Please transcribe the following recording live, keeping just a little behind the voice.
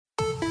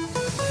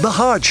The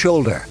Hard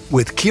Shoulder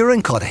with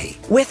Kieran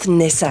Cuddihy with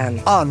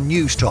Nissan on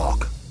News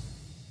Talk.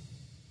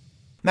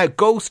 Now,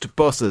 ghost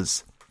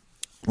buses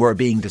were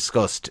being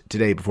discussed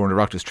today before the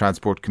Oireachtas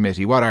Transport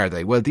Committee. What are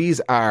they? Well, these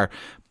are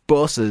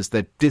buses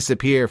that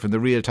disappear from the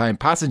real-time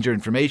passenger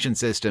information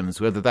systems,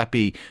 whether that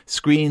be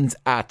screens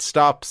at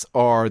stops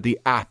or the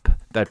app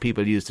that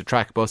people use to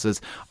track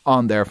buses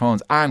on their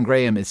phones. Anne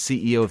Graham is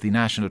CEO of the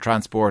National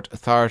Transport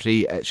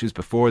Authority. She was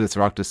before this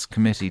Oireachtas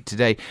Committee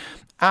today.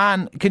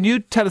 Anne, can you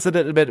tell us a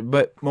little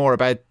bit more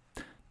about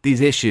these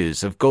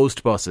issues of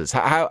ghost buses,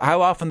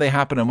 how often they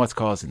happen and what's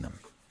causing them?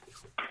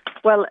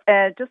 Well,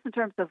 just in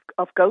terms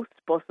of ghost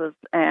buses,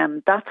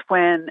 that's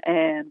when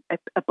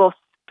a bus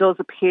does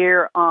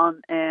appear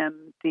on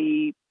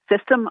the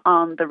system,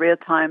 on the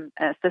real-time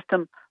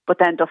system, but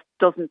then just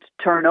doesn't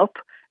turn up,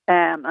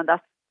 and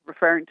that's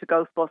referring to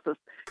ghost buses.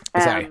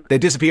 Sorry, they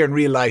disappear in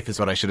real life is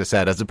what I should have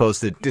said, as opposed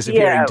to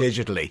disappearing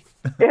digitally.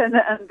 and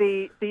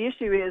the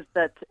issue is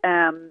that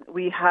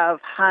we have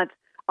had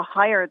a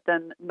higher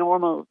than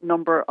normal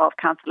number of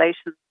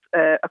cancellations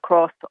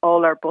across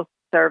all our bus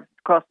services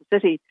across the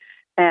city,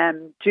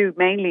 due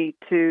mainly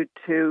to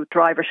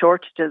driver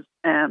shortages,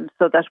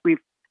 so that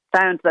we've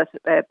found that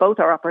both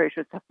our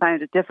operators have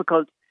found it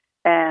difficult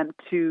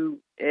to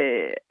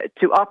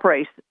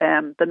operate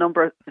the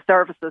number of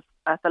services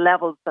at the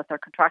levels that they're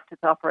contracted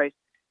to operate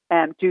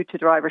due to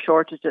driver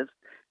shortages.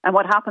 And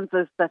what happens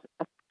is that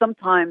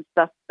sometimes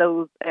that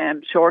those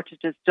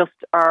shortages just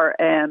are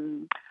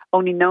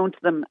only known to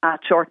them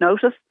at short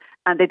notice,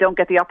 and they don't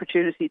get the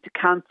opportunity to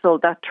cancel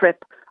that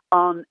trip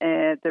on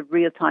the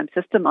real-time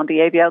system, on the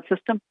AVL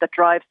system that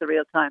drives the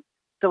real-time.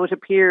 So it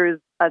appears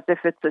as if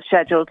it's a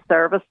scheduled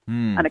service,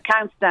 and it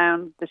counts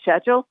down the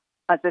schedule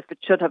as if it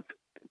should have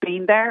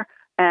been there,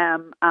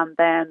 and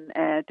then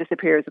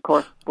disappears, of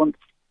course, once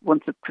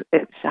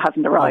it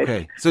hasn't arrived.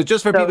 Okay, so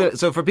just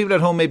for people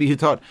at home maybe who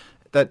thought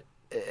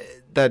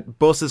that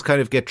buses kind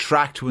of get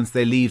tracked once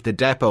they leave the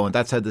depot, and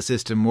that's how the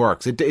system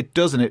works. It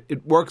doesn't.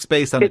 It works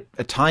based on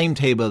a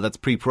timetable that's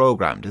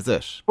pre-programmed, is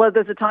it? Well,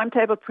 there's a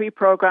timetable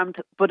pre-programmed,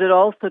 but it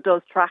also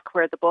does track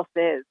where the bus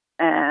is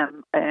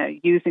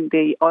using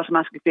the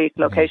automatic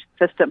vehicle location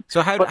system.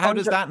 So how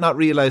does that not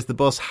realise the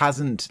bus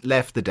hasn't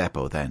left the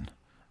depot then?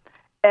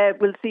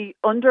 We'll see,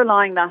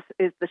 underlying that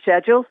is the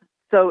schedule.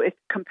 So it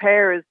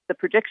compares the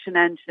prediction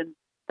engine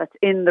that's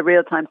in the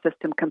real-time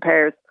system,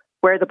 compares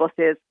where the bus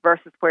is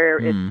versus where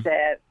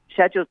it's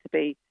scheduled to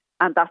be,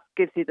 and that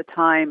gives you the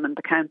time and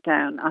the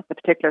countdown at the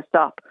particular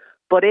stop.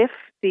 But if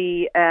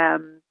the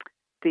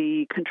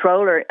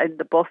controller in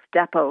the bus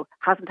depot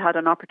hasn't had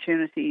an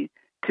opportunity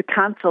to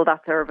cancel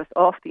that service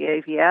off the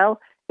AVL,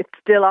 it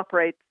still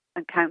operates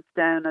and counts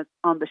down as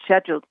on the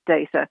scheduled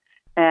data,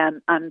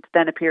 and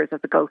then appears as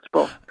a ghost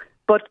bus.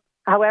 But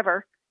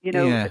however,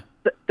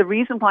 the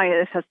reason why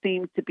it has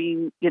seemed to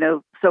be,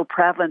 so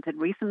prevalent in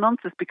recent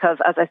months is because,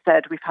 as I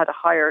said, we've had a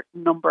higher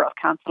number of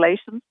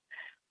cancellations.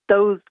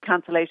 Those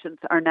cancellations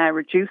are now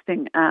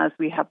reducing as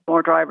we have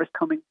more drivers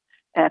coming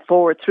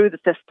forward through the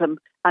system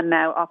and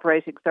now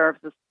operating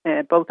services.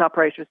 Both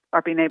operators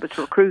are being able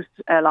to recruit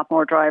a lot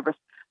more drivers.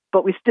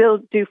 But we still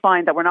do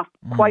find that we're not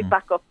quite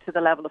back up to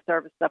the level of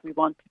service that we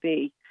want to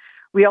be.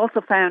 We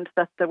also found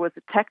that there was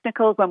a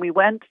technical, when we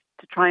went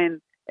to try and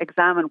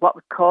examine what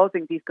was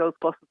causing these ghost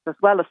buses, as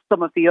well as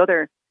some of the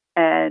other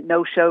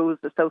no-shows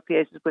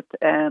associated with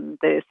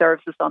the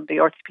services on the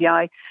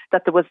RTPI,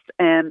 that there was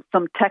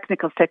some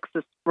technical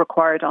fixes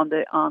required on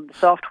the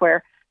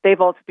software.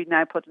 They've also been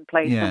now put in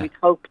place, and we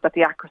hope that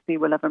the accuracy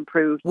will have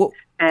improved on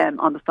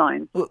the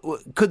signs.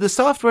 Could the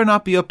software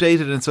not be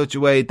updated in such a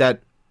way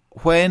that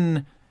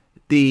when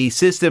the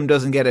system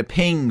doesn't get a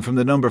ping from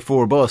the number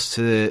 4 bus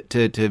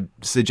to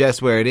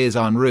suggest where it is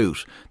en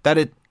route, that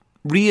it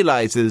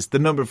realises the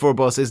number 4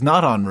 bus is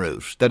not en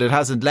route, that it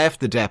hasn't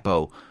left the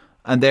depot,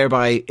 and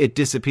thereby it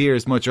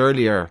disappears much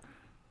earlier?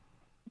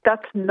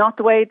 That's not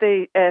the way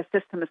the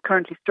system is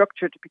currently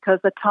structured, because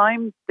at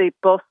times the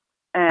bus...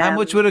 how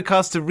much would it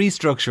cost to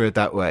restructure it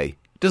that way?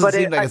 It doesn't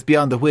seem like it's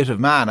beyond the wit of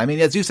man. I mean,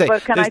 as you say,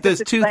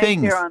 there's two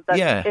things.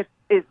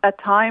 At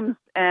times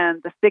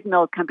the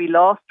signal can be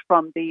lost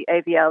from the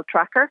AVL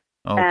tracker.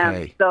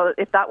 Okay. So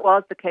if that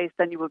was the case,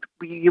 then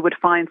you would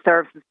find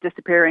services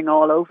disappearing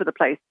all over the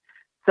place.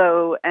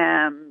 So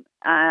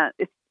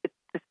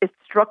it's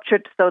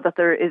structured so that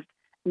there is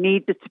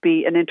needed to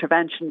be an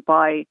intervention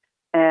by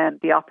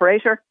the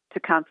operator to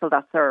cancel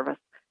that service.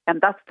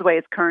 And that's the way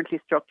it's currently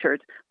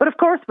structured. But of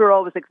course, we're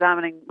always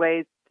examining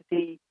ways to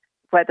see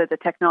whether the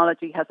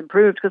technology has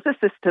improved, because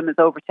this system is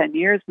over 10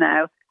 years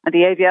now, and the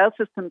AVL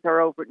systems are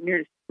over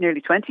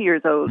nearly 20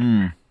 years old.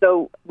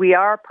 So we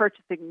are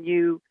purchasing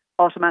new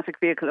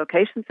automatic vehicle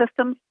location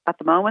systems at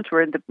the moment.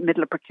 We're in the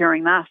middle of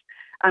procuring that.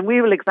 And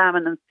we will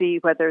examine and see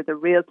whether the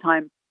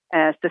real-time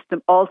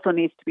system also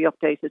needs to be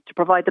updated to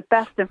provide the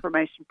best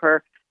information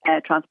for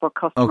transport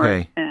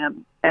customers.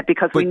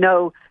 Because we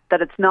know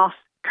that it's not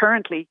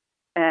currently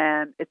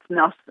it's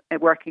not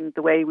working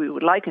the way we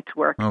would like it to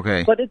work.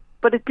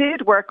 But it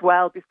did work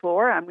well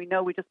before, and we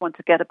know we just want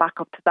to get it back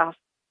up to that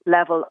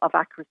level of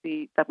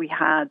accuracy that we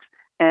had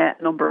a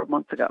number of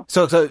months ago.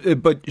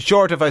 But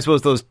short of, I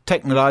suppose, those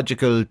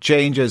technological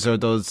changes or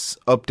those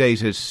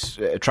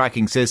updated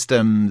tracking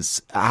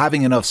systems,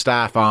 having enough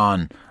staff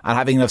on and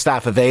having enough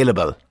staff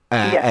available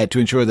to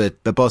ensure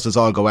that the buses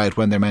all go out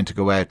when they're meant to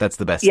go out, that's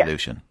the best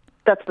solution.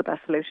 That's the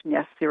best solution,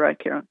 yes. You're right,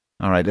 Kieran.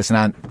 All right, listen,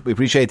 Anne, we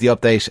appreciate the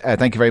update.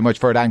 Thank you very much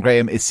for it. Anne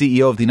Graham is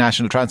CEO of the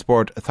National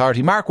Transport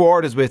Authority. Mark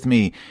Ward is with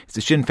me. He's the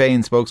Sinn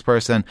Féin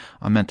spokesperson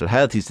on mental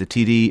health. He's the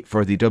TD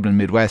for the Dublin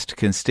Mid-West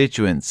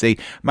constituency.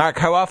 Mark,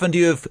 how often do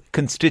you have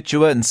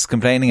constituents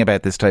complaining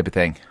about this type of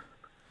thing?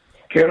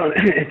 Kieran,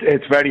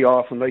 it's very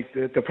often. Like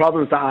the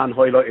problems that Anne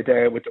highlighted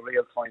there with the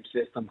real-time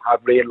system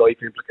have real-life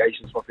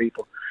implications for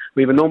people.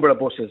 We have a number of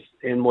buses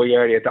in my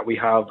area that we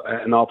have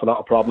an awful lot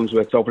of problems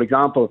with. So, for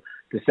example,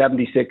 the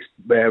 76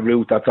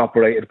 route that's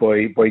operated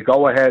by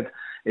Go Ahead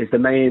is the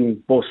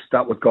main bus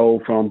that would go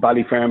from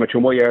Ballyfermot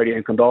through my area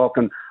in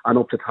Condalkin and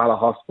up to Tala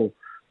Hospital.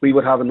 We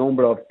would have a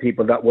number of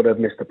people that would have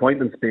missed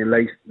appointments, being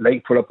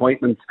late for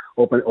appointments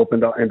up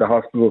in the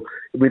hospital.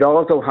 We'd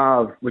also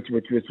have, which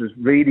was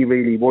really,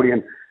 really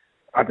worrying,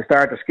 at the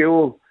start of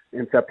school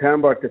in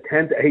September, the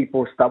 10 to 8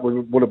 bus that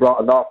would have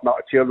brought a lot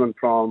of children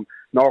from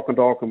North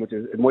Condalkin, which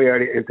is in my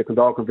area, into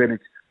Condalkin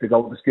village to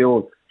go to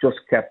school, just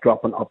kept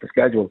dropping off the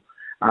schedule.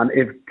 And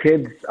if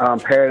kids'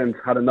 parents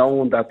had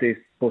known that this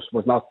bus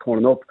was not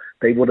turning up,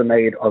 they would have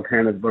made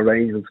alternative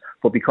arrangements.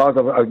 But because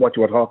of what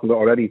you were talking about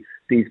already,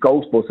 these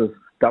ghost buses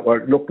that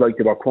looked like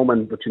they were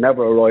coming, but you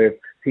never arrived,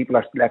 people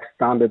are left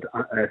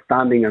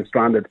standing and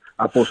stranded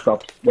at bus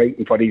stops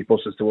waiting for these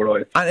buses to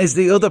arrive. And is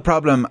the other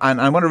problem,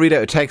 and I want to read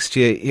out a text to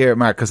you here,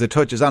 Mark, because it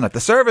touches on it. The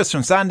service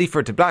from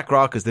Sandyford to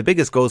Blackrock is the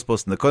biggest ghost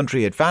bus in the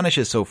country. It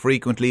vanishes so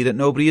frequently that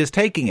nobody is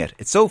taking it.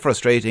 It's so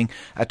frustrating.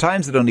 At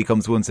times it only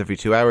comes once every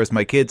 2 hours.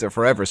 My kids are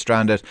forever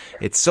stranded.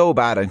 It's so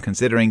bad. I'm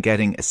considering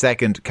getting a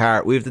second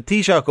car. We have the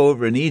Taoiseach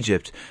over in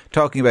Egypt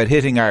talking about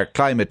hitting our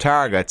climate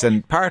targets,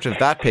 and part of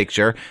that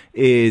picture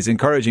is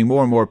encouraging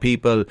more and more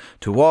people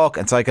to walk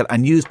and cycle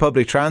and use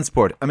public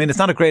transport. I mean, it's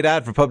not a great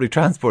ad for public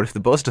transport if the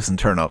bus doesn't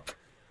turn up.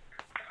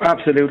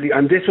 Absolutely,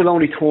 and this will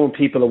only turn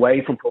people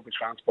away from public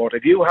transport.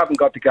 If you haven't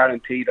got the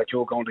guarantee that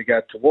you're going to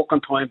get to work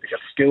on time, to get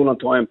to school on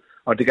time,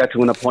 or to get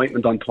to an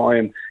appointment on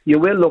time, you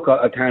will look at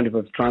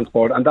alternative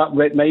transport, and that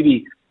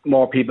maybe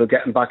more people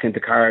getting back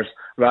into cars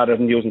rather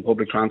than using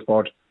public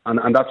transport,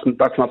 and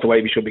that's not the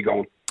way we should be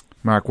going.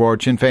 Mark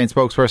Ward, Sinn Féin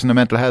spokesperson on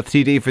mental health,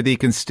 TD for the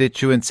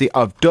constituency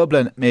of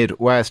Dublin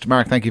Mid-West.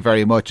 Mark, thank you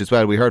very much as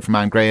well. We heard from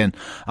Anne Graham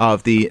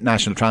of the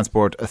National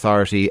Transport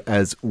Authority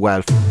as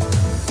well.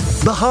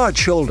 The Hard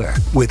Shoulder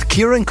with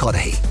Kieran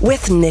Cuddihy.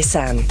 With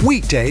Nissan.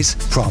 Weekdays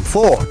from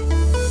 4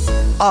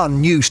 on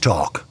News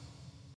Talk.